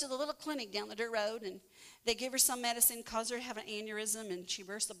 She goes to the little clinic down the dirt road, and they give her some medicine, cause her to have an aneurysm, and she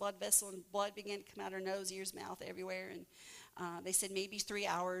burst a blood vessel, and blood began to come out her nose, ears, mouth, everywhere. And they said maybe 3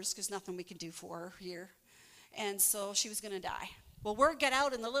 hours, because nothing we could do for her here. And so she was going to die. Well, word got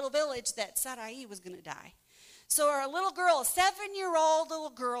out in the little village that Sarai was going to die. So our little girl, a 7-year-old little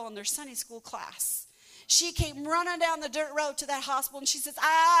girl in their Sunday school class, she came running down the dirt road to that hospital, and she says,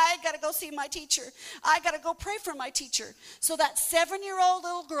 I got to go see my teacher. I got to go pray for my teacher. So that 7-year-old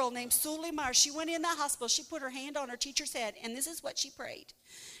little girl named Suleimar, she went in that hospital. She put her hand on her teacher's head, and this is what she prayed.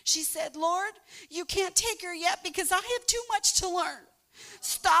 She said, Lord, you can't take her yet because I have too much to learn.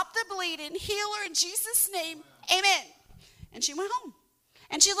 Stop the bleeding. Heal her in Jesus' name. Amen. And she went home.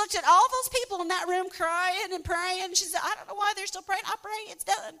 And she looked at all those people in that room crying and praying. She said, I don't know why they're still praying. I pray, it's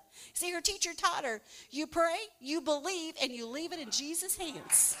done. See, her teacher taught her, you pray, you believe, and you leave it in Jesus'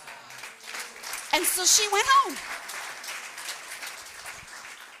 hands. And so she went home.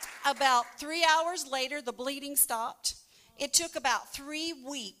 About 3 hours later, the bleeding stopped. It took about 3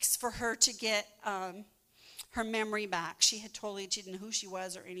 weeks for her to get her memory back. She didn't know who she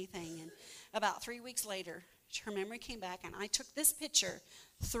was or anything. And about 3 weeks later, her memory came back, and I took this picture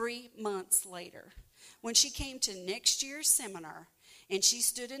 3 months later when she came to next year's seminar, and she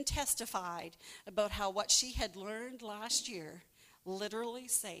stood and testified about how what she had learned last year literally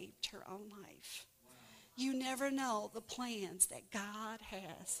saved her own life. You never know the plans that God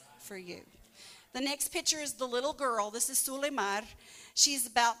has for you. The next picture is the little girl. This is Suleimar. She's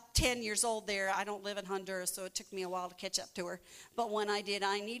about 10 years old there. I don't live in Honduras, so it took me a while to catch up to her. But when I did,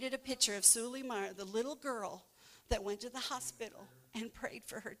 I needed a picture of Suleimar, the little girl that went to the hospital and prayed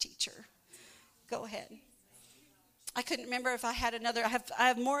for her teacher. Go ahead. I couldn't remember if I had another. I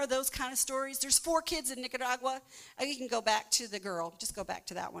have more of those kind of stories. There's 4 kids in Nicaragua. You can go back to the girl. Just go back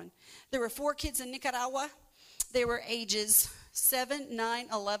to that one. There were 4 kids in Nicaragua. They were ages 7, 9,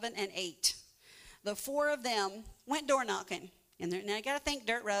 11, and 8. The 4 of them went door knocking. And now you got to think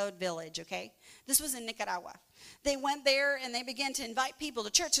Dirt Road Village, okay? This was in Nicaragua. They went there and they began to invite people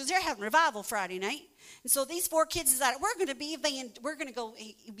to church because they're having revival Friday night. And so these 4 kids decided we're going to go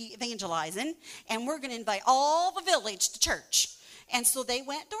be evangelizing, and we're going to invite all the village to church. And so they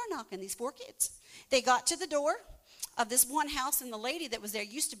went door knocking. These 4 kids. They got to the door of this one house, and the lady that was there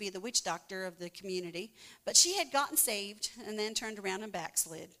used to be the witch doctor of the community, but she had gotten saved and then turned around and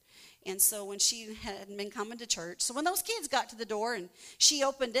backslid. And so when she had been coming to church, so when those kids got to the door and she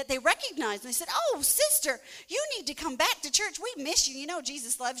opened it, they recognized and they said, "Oh, sister, you need to come back to church. We miss you. You know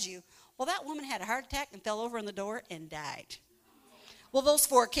Jesus loves you." Well, that woman had a heart attack and fell over in the door and died. Well, those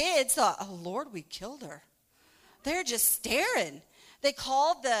 4 kids thought, "Oh, Lord, we killed her." They're just staring. We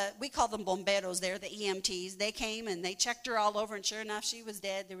called them bomberos there, the EMTs. They came and they checked her all over, and sure enough, she was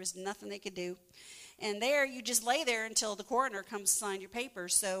dead. There was nothing they could do. And there, you just lay there until the coroner comes to sign your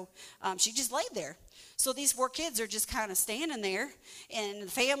papers. So she just laid there. So these 4 kids are just kind of standing there, and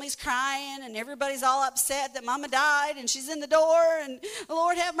the family's crying, and everybody's all upset that Mama died, and she's in the door, and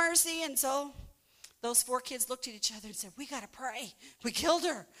Lord have mercy. And so those 4 kids looked at each other and said, "We got to pray. We killed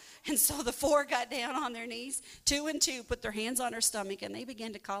her." And so the 4 got down on their knees, 2 and 2, put their hands on her stomach, and they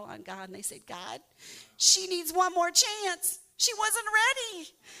began to call on God. And they said, "God, she needs one more chance. She wasn't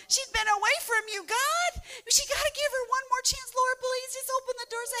ready. She'd been away from you, God. She got to give her one more chance. Lord, please just open the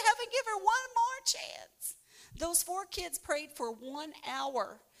doors of heaven. Give her one more chance." Those 4 kids prayed for 1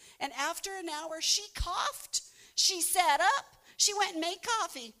 hour. And after an hour, she coughed. She sat up. She went and made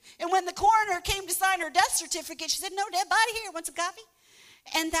coffee. And when the coroner came to sign her death certificate, she said, "No dead body here. Want some coffee?"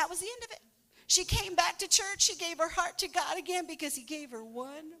 And that was the end of it. She came back to church. She gave her heart to God again because he gave her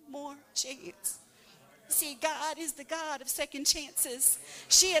one more chance. See, God is the God of second chances.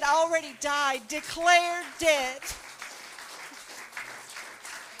 She had already died, declared dead.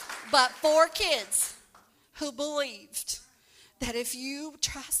 But 4 kids who believed that if you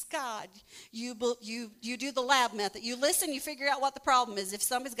trust God, you do the lab method. You listen, you figure out what the problem is. If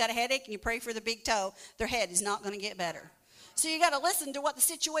somebody's got a headache and you pray for the big toe, their head is not going to get better. So you got to listen to what the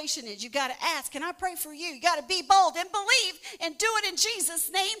situation is. You got to ask, "Can I pray for you?" You got to be bold and believe and do it in Jesus'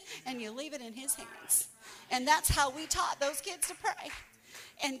 name, and you leave it in his hands. And that's how we taught those kids to pray.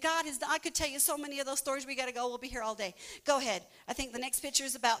 And God is, I could tell you so many of those stories. We got to go. We'll be here all day. Go ahead. I think the next picture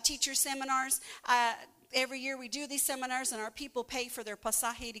is about teacher seminars. Every year we do these seminars, and our people pay for their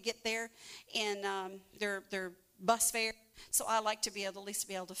pasaje to get there and their bus fare. So I like to be able to at least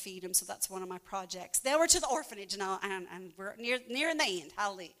be able to feed them. So that's one of my projects. Then we're to the orphanage, and we're near the end.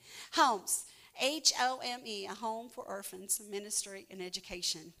 Hallelujah. Homes. HOME, a home for orphans, ministry and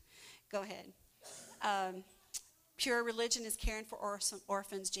education. Go ahead. Pure religion is caring for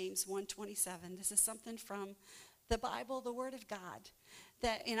orphans, James 1:27. This is something from the Bible, the Word of God.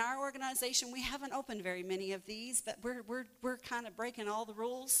 That in our organization, we haven't opened very many of these, but we're kind of breaking all the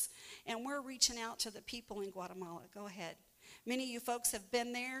rules, and we're reaching out to the people in Guatemala. Go ahead. Many of you folks have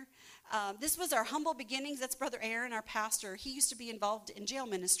been there. This was our humble beginnings. That's Brother Aaron, our pastor. He used to be involved in jail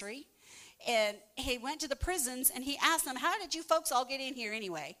ministry. And he went to the prisons, and he asked them, "How did you folks all get in here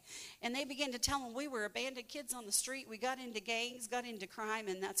anyway?" And they began to tell him, "We were abandoned kids on the street. We got into gangs, got into crime,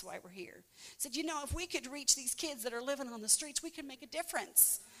 and that's why we're here." Said, "If we could reach these kids that are living on the streets, we could make a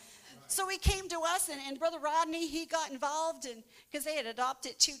difference." So he came to us, and Brother Rodney, he got involved, and because they had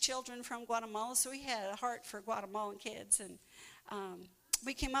adopted 2 children from Guatemala, so he had a heart for Guatemalan kids. And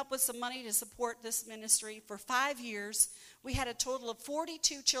we came up with some money to support this ministry. For 5 years, we had a total of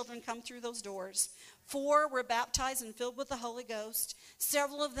 42 children come through those doors. 4 were baptized and filled with the Holy Ghost.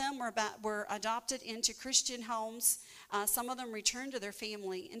 Several of them were adopted into Christian homes. Some of them returned to their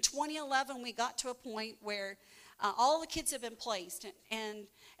family. In 2011, we got to a point where all the kids have been placed. And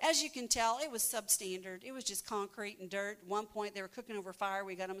as you can tell, it was substandard. It was just concrete and dirt. At one point, they were cooking over fire.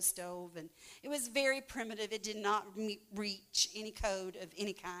 We got them a stove. And it was very primitive. It did not reach any code of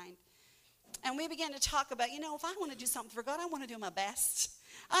any kind. And we began to talk about, if I want to do something for God, I want to do my best.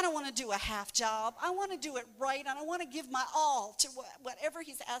 I don't want to do a half job. I want to do it right, and I want to give my all to whatever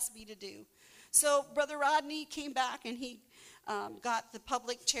he's asked me to do. So Brother Rodney came back, and he got the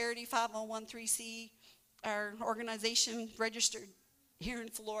public charity 501c our organization registered here in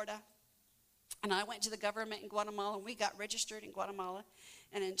Florida. And I went to the government in Guatemala, and we got registered in Guatemala.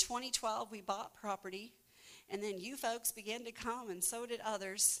 And in 2012, we bought property. And then you folks began to come, and so did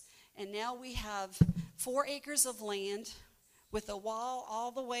others. And now we have 4 acres of land with a wall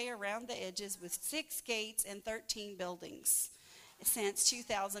all the way around the edges with 6 gates and 13 buildings since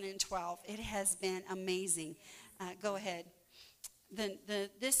 2012. It has been amazing. Go ahead.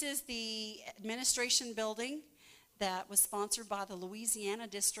 This is the administration building that was sponsored by the Louisiana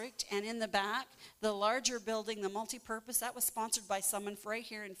district. And in the back, the larger building, the multi-purpose, that was sponsored by Summon Frey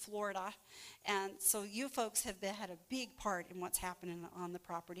here in Florida. And so you folks have had a big part in what's happening on the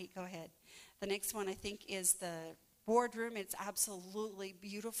property. Go ahead. The next one, I think, is the boardroom. It's absolutely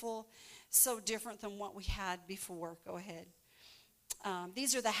beautiful. So different than what we had before. Go ahead.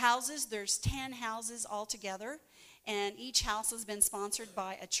 These are the houses. There's 10 houses altogether. And each house has been sponsored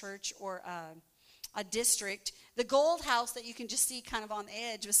by a church or a district. The gold house that you can just see kind of on the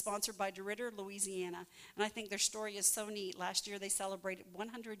edge was sponsored by DeRidder, Louisiana. And I think their story is so neat. Last year they celebrated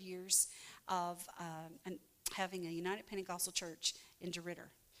 100 years of having a United Pentecostal Church in DeRidder.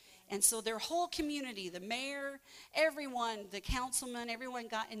 And so their whole community, the mayor, everyone, the councilman, everyone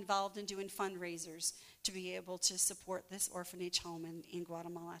got involved in doing fundraisers to be able to support this orphanage home in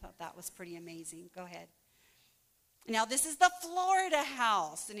Guatemala. I thought that was pretty amazing. Go ahead. Now, this is the Florida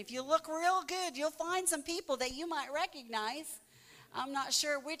house. And if you look real good, you'll find some people that you might recognize. I'm not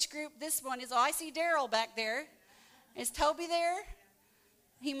sure which group this one is. Oh, I see Daryl back there. Is Toby there?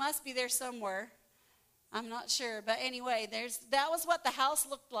 He must be there somewhere. I'm not sure. But anyway, that was what the house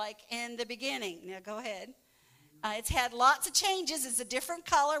looked like in the beginning. Now, go ahead. It's had lots of changes. It's a different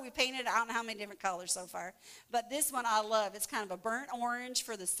color. We painted, I don't know how many different colors so far. But this one I love. It's kind of a burnt orange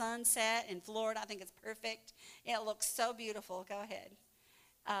for the sunset in Florida. I think it's perfect. It looks so beautiful. Go ahead.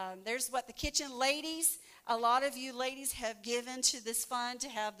 There's what the kitchen ladies, a lot of you ladies have given to this fund to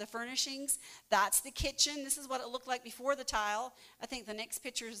have the furnishings. That's the kitchen. This is what it looked like before the tile. I think the next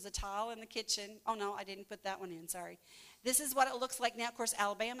picture is the tile in the kitchen. Oh, no, I didn't put that one in. Sorry. This is what it looks like now. Of course,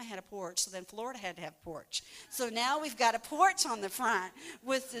 Alabama had a porch, so then Florida had to have a porch. So now we've got a porch on the front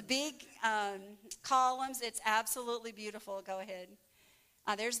with the big columns. It's absolutely beautiful. Go ahead.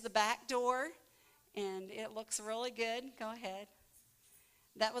 There's the back door, and it looks really good. Go ahead.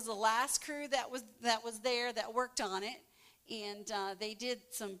 That was the last crew that was there that worked on it, and they did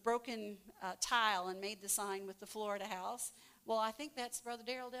some broken tile and made the sign with the Florida house. Well, I think that's Brother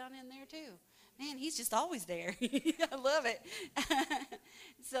Daryl down in there too. Man, he's just always there. I love it.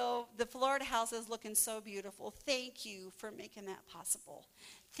 So the Florida house is looking so beautiful. Thank you for making that possible.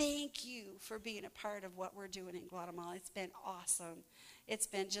 Thank you for being a part of what we're doing in Guatemala. It's been awesome. It's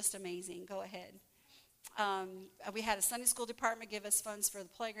been just amazing. Go ahead. We had a Sunday school department give us funds for the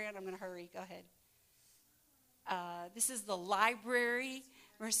playground. I'm going to hurry. Go ahead. This is the library.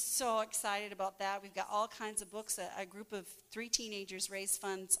 We're so excited about that. We've got all kinds of books. A group of 3 teenagers raised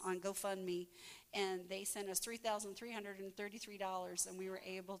funds on GoFundMe, and they sent us $3,333, and we were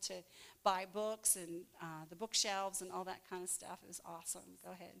able to buy books and the bookshelves and all that kind of stuff. It was awesome. Go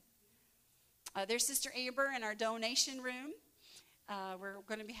ahead. There's Sister Amber in our donation room. We're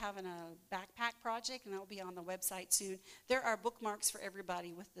going to be having a backpack project, and that will be on the website soon. There are bookmarks for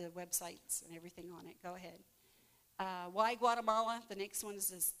everybody with the websites and everything on it. Go ahead. Why Guatemala? The next one is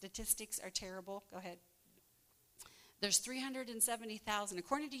the statistics are terrible. Go ahead. There's 370,000,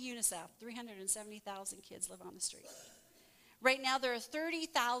 according to UNICEF, 370,000 kids live on the street. Right now there are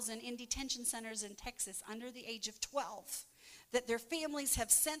 30,000 in detention centers in Texas under the age of 12 that their families have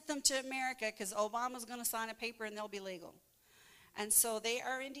sent them to America because Obama's going to sign a paper and they'll be legal. And so they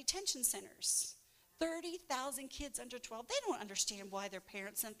are in detention centers. 30,000 kids under 12. They don't understand why their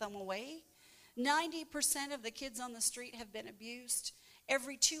parents sent them away. 90% of the kids on the street have been abused.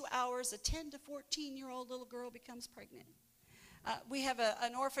 Every 2 hours, a 10 to 14-year-old little girl becomes pregnant. We have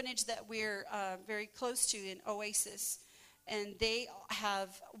an orphanage that we're very close to in Oasis, and they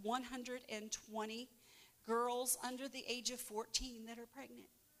have 120 girls under the age of 14 that are pregnant,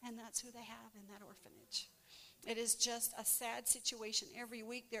 and that's who they have in that orphanage. It is just a sad situation. Every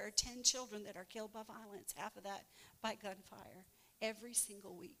week there are 10 children that are killed by violence, half of that by gunfire, every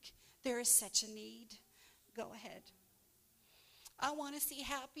single week. There is such a need. Go ahead. I want to see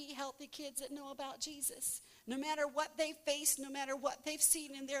happy, healthy kids that know about Jesus. No matter what they've faced, no matter what they've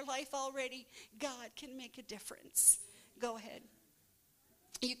seen in their life already, God can make a difference. Go ahead.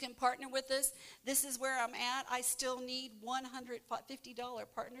 You can partner with us. This is where I'm at. I still need $150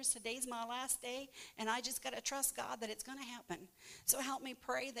 partners. Today's my last day, and I just got to trust God that it's going to happen. So help me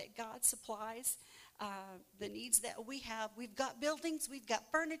pray that God supplies. the needs that we have. We've got buildings, we've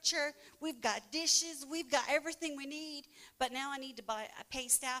got furniture, we've got dishes, we've got everything we need, but now I need to pay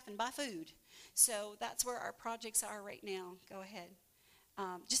staff and buy food. So that's where our projects are right now. Go ahead.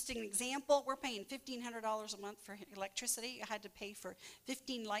 Just an example, we're paying $1,500 a month for electricity. I had to pay for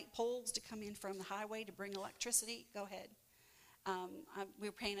 15 light poles to come in from the highway to bring electricity. Go ahead.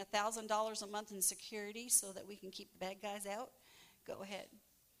 We're paying $1,000 a month in security so that we can keep the bad guys out. Go ahead.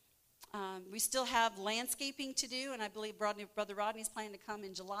 We still have landscaping to do, and I believe Brother Rodney's planning to come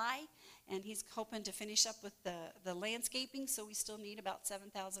in July, and he's hoping to finish up with the landscaping, so we still need about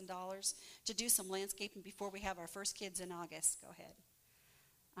 $7,000 to do some landscaping before we have our first kids in August. Go ahead.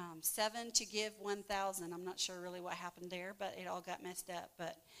 7 to give 1,000. I'm not sure really what happened there, but it all got messed up.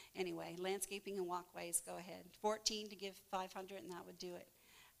 But anyway, landscaping and walkways, go ahead. 14 to give 500, and that would do it.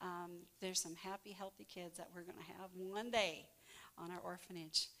 There's some happy, healthy kids that we're going to have one day on our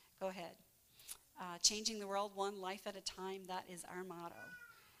orphanage. Go ahead. Changing the world one life at a time, that is our motto.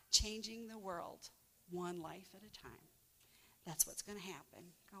 Changing the world one life at a time. That's what's going to happen.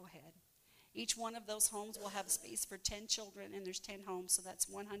 Go ahead. Each one of those homes will have space for 10 children, and there's 10 homes, so that's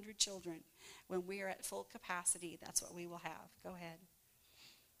 100 children. When we are at full capacity, that's what we will have. Go ahead.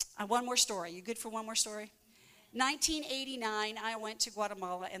 One more story. You good for one more story? 1989, I went to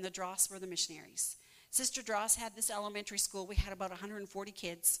Guatemala, and the Dross were the missionaries. Sister Dross had this elementary school. We had about 140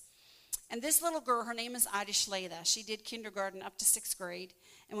 kids. And this little girl, her name is Ida Schleida. She did kindergarten up to 6th grade.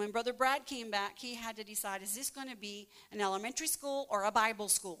 And when Brother Brad came back, he had to decide, is this going to be an elementary school or a Bible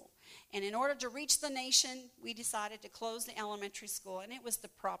school? And in order to reach the nation, we decided to close the elementary school. And it was the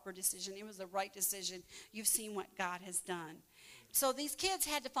proper decision. It was the right decision. You've seen what God has done. So these kids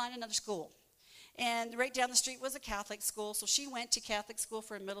had to find another school. And right down the street was a Catholic school. So she went to Catholic school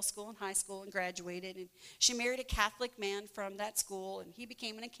for middle school and high school and graduated. And she married a Catholic man from that school. And he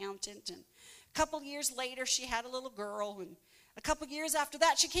became an accountant. And a couple years later, she had a little girl. And a couple years after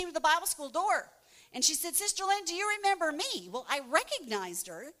that, she came to the Bible school door. And she said, Sister Lynne, do you remember me? Well, I recognized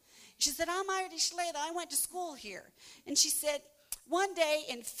her. She said, I'm Ida Schleida. I went to school here. And she said, one day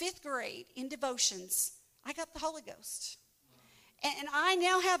in 5th grade in devotions, I got the Holy Ghost. And I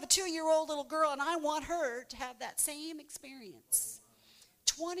now have a 2-year-old little girl, and I want her to have that same experience.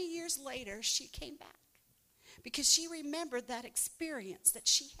 20 years later, she came back because she remembered that experience that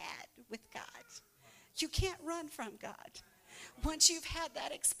she had with God. You can't run from God. Once you've had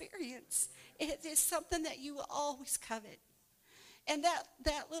that experience, it is something that you will always covet. And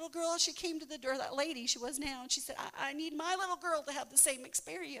that little girl, she came to the door, that lady, she was now, and she said, I need my little girl to have the same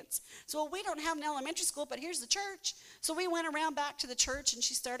experience. So we don't have an elementary school, but here's the church. So we went around back to the church, and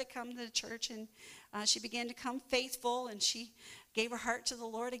she started coming to the church, and she began to come faithful, and she gave her heart to the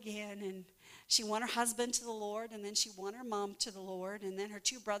Lord again, and she won her husband to the Lord, and then she won her mom to the Lord, and then her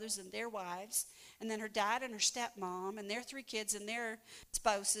 2 brothers and their wives, and then her dad and her stepmom, and their 3 kids and their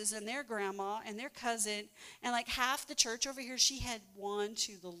spouses, and their grandma, and their cousin, and like half the church over here she had won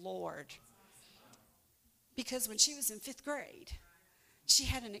to the Lord. Because when she was in 5th grade, she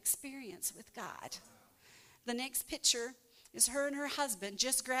had an experience with God. The next picture is her and her husband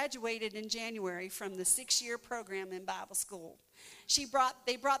just graduated in January from the 6-year program in Bible school.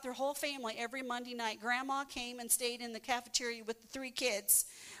 They brought their whole family every Monday night. Grandma came and stayed in the cafeteria with the 3 kids,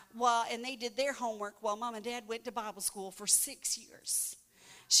 and they did their homework while Mom and Dad went to Bible school for 6 years.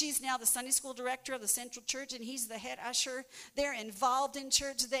 She's now the Sunday school director of the Central Church, and he's the head usher. They're involved in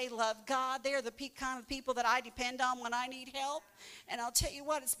church. They love God. They're the kind of people that I depend on when I need help. And I'll tell you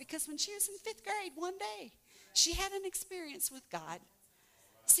what, it's because when she was in 5th grade one day, she had an experience with God.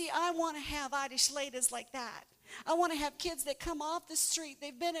 See, I want to have Ida Schleidas like that. I want to have kids that come off the street.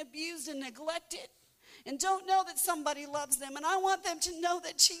 They've been abused and neglected and don't know that somebody loves them. And I want them to know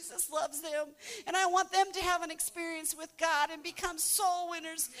that Jesus loves them. And I want them to have an experience with God and become soul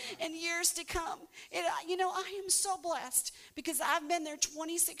winners in years to come. And, I am so blessed because I've been there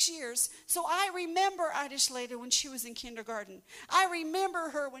 26 years. So I remember Ida Schleida when she was in kindergarten. I remember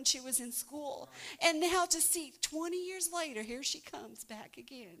her when she was in school. And now to see 20 years later, here she comes back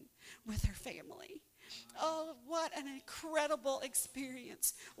again with her family. Oh, what an incredible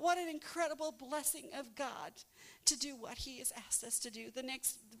experience. What an incredible blessing of God to do what he has asked us to do. The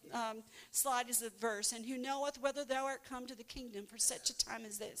next slide is a verse. And who knoweth whether thou art come to the kingdom for such a time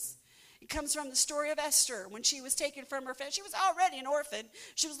as this. It comes from the story of Esther when she was taken from her family. She was already an orphan.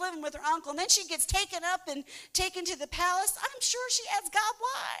 She was living with her uncle. And then she gets taken up and taken to the palace. I'm sure she asks God,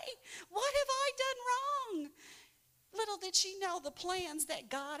 why? What have I done wrong? Little did she know the plans that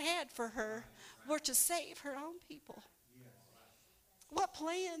God had for her were to save her own people. What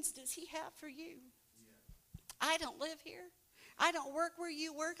plans does he have for you? I don't live here. I don't work where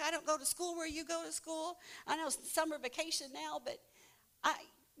you work. I don't go to school where you go to school. I know it's summer vacation now, but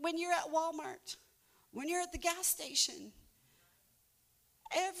when you're at Walmart, when you're at the gas station,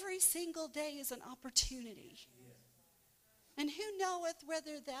 every single day is an opportunity. And who knoweth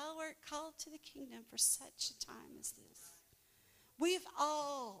whether thou art called to the kingdom for such a time as this? We've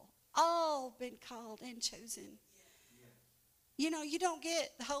all been called and chosen. You know, you don't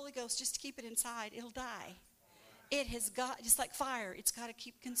get the Holy Ghost just to keep it inside. It'll die. It has got, just like fire, it's got to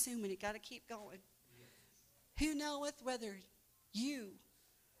keep consuming. It got to keep going. Who knoweth whether you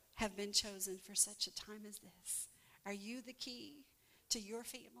have been chosen for such a time as this? Are you the key to your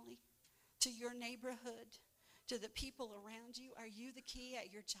family, to your neighborhood, to the people around you? Are you the key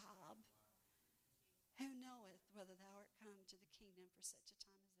at your job? Who knoweth whether thou art come to the kingdom for such a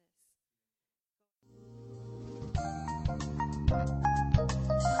time as this?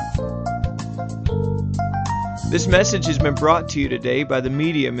 This message has been brought to you today by the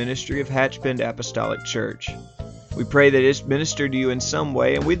media ministry of Hatchbend Apostolic Church. We pray that it's ministered to you in some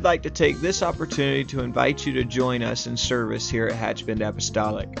way, and we'd like to take this opportunity to invite you to join us in service here at Hatchbend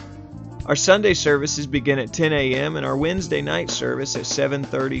Apostolic. Our Sunday services begin at 10 a.m. and our Wednesday night service at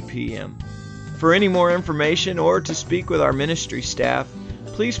 7:30 p.m. For any more information or to speak with our ministry staff,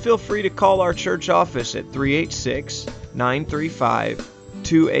 please feel free to call our church office at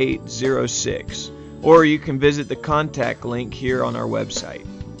 386-935-2806, or you can visit the contact link here on our website.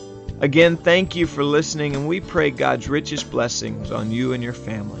 Again, thank you for listening, and we pray God's richest blessings on you and your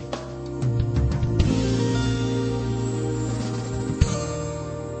family.